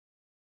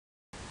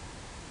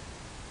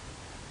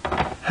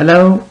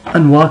Hello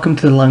and welcome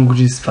to the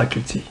Languages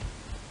faculty.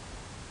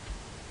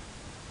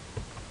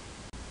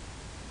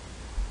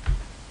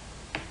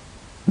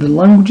 The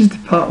Languages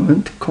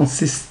department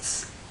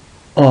consists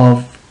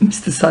of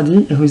Mr.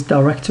 Sadi, who is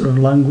Director of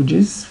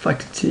Languages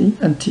faculty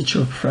and teacher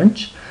of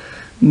French,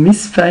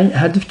 Miss Faye,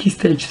 Head of Key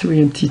Stage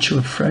 3 and teacher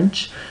of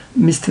French,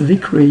 Mr.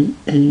 Vikri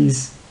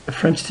is a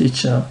French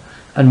teacher,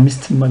 and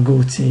Mr.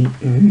 Magoti,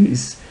 who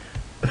is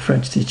a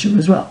French teacher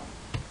as well.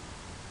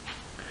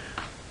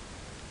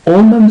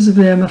 All members of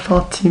the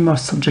MFR team are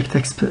subject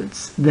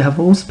experts. They have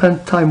all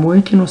spent time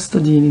working or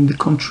studying in the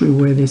country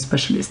where their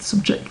specialist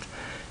subject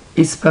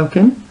is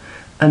spoken,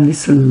 and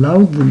this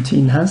allowed them to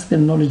enhance their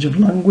knowledge of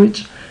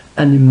language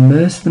and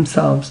immerse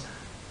themselves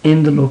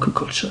in the local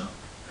culture.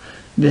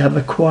 They have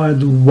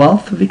acquired a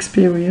wealth of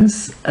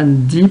experience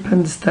and deep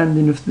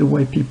understanding of the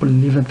way people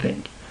live and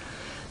think.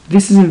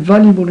 This is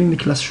invaluable in the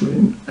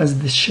classroom as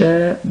they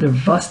share their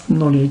vast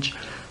knowledge,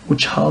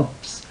 which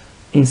helps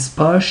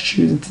inspire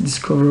students to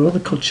discover other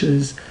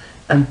cultures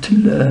and to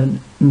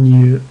learn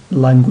new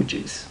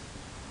languages.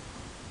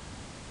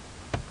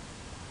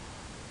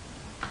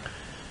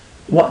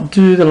 What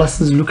do the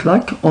lessons look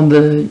like? On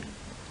the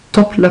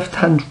top left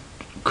hand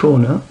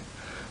corner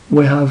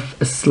we have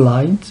a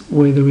slide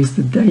where there is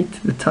the date,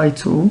 the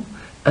title,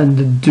 and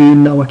the do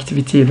now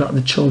activity that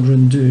the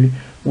children do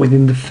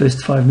within the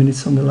first 5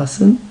 minutes on the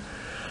lesson.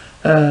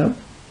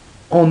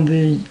 On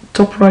the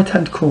top right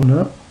hand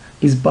corner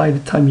is by the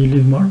time you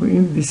leave my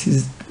room.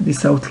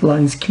 This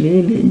outlines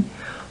clearly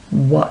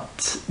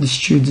what the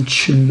students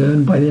should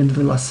learn by the end of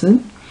the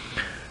lesson.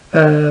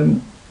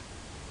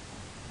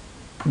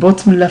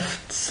 Bottom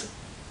left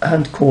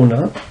hand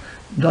corner,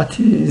 that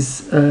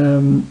is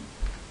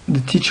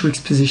the teacher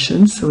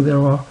exposition. So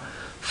there are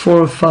 4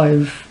 or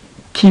 5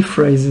 key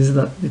phrases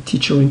that the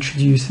teacher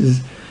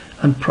introduces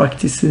and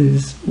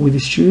practices with the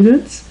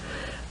students.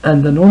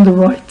 And then on the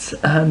right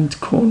hand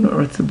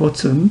corner at the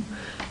bottom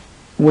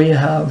we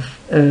have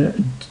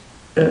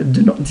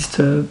do not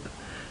disturb,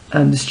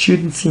 and the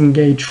students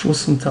engage for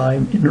some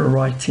time in a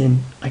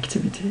writing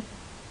activity.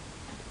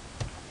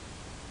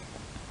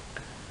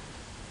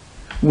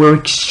 We're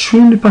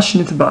extremely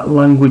passionate about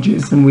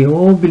languages, and we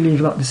all believe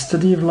that the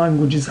study of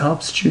languages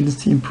helps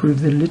students to improve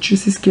their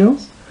literacy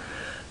skills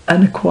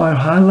and acquire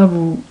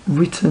high-level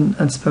written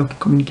and spoken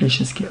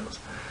communication skills,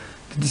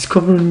 to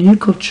discover new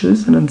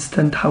cultures and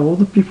understand how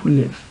other people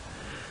live.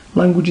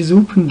 Languages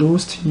open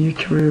doors to new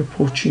career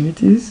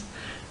opportunities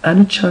and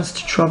a chance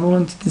to travel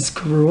and to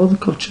discover other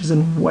cultures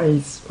and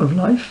ways of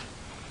life.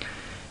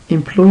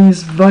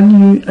 Employers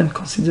value and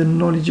consider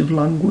knowledge of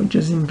language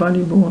as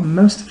invaluable, and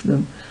most of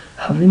them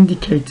have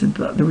indicated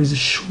that there is a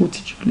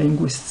shortage of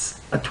linguists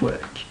at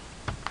work.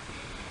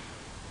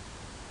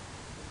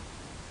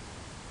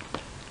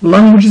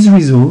 Languages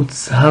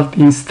results have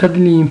been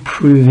steadily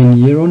improving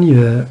year on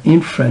year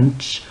in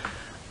French,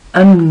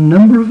 and a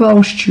number of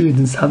our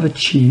students have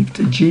achieved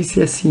a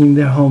GCSE in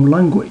their home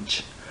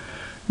language.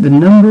 The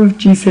number of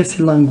GCSE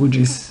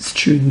languages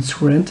students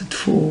were entered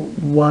for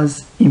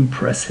was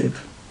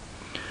impressive.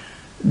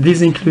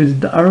 These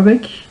included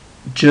Arabic,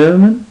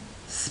 German,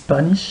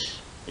 Spanish,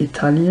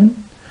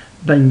 Italian,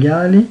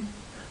 Bengali,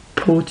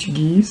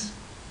 Portuguese,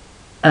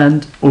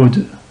 and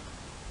Urdu.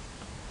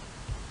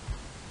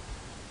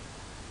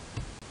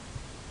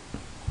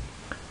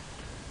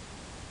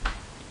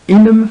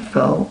 In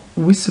MFL,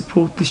 we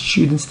support the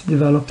students to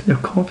develop their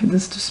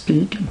confidence to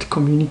speak and to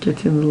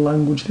communicate in the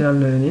language they are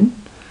learning.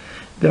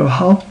 They are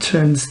helped to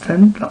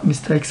understand that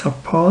mistakes are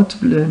part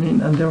of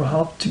learning, and they are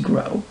helped to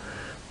grow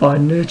by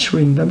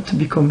nurturing them to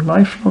become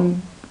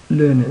lifelong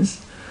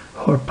learners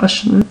who are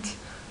passionate,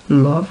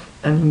 love,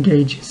 and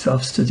engage in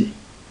self-study.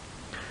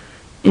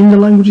 In the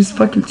Languages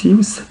faculty,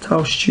 we set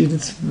our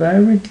students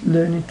varied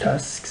learning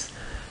tasks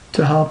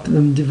to help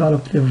them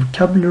develop their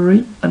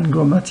vocabulary and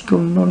grammatical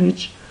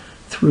knowledge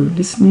through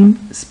listening,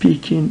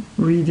 speaking,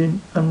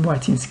 reading, and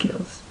writing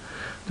skills.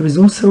 There is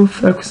also a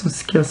focus on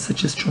skills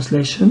such as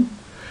translation,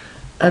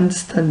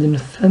 understanding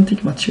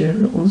authentic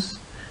materials,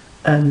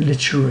 and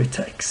literary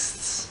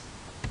texts.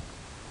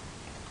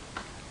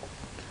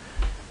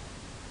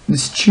 The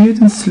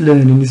students'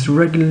 learning is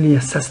regularly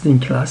assessed in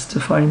class to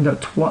find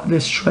out what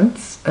their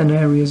strengths and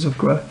areas of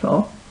growth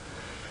are.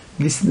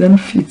 This then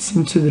fits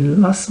into the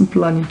lesson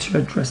planning to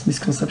address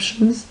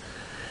misconceptions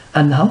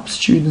and help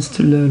students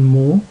to learn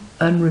more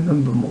and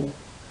remember more.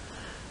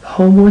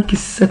 Homework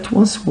is set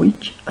once a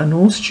week, and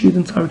all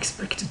students are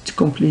expected to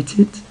complete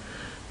it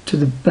to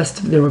the best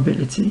of their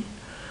ability.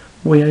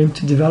 We aim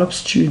to develop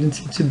students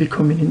into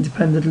becoming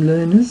independent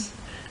learners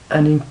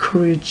and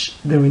encourage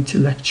their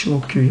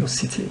intellectual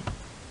curiosity.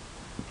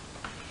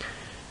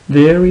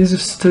 The areas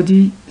of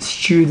study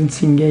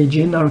students engage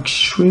in are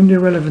extremely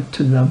relevant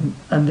to them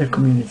and their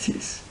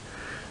communities.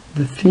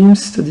 The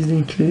themes studied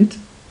include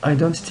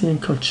identity and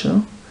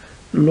culture,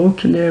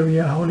 local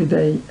area,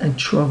 holiday and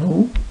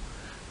travel,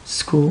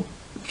 school,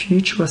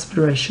 future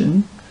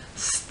aspiration,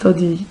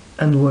 study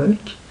and work,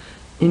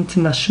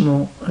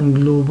 international and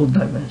global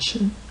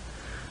dimension.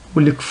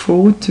 We look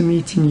forward to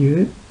meeting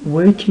you,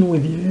 working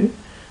with you,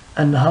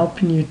 and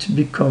helping you to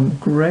become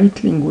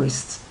great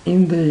linguists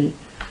in the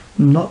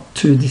not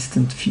too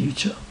distant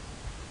future.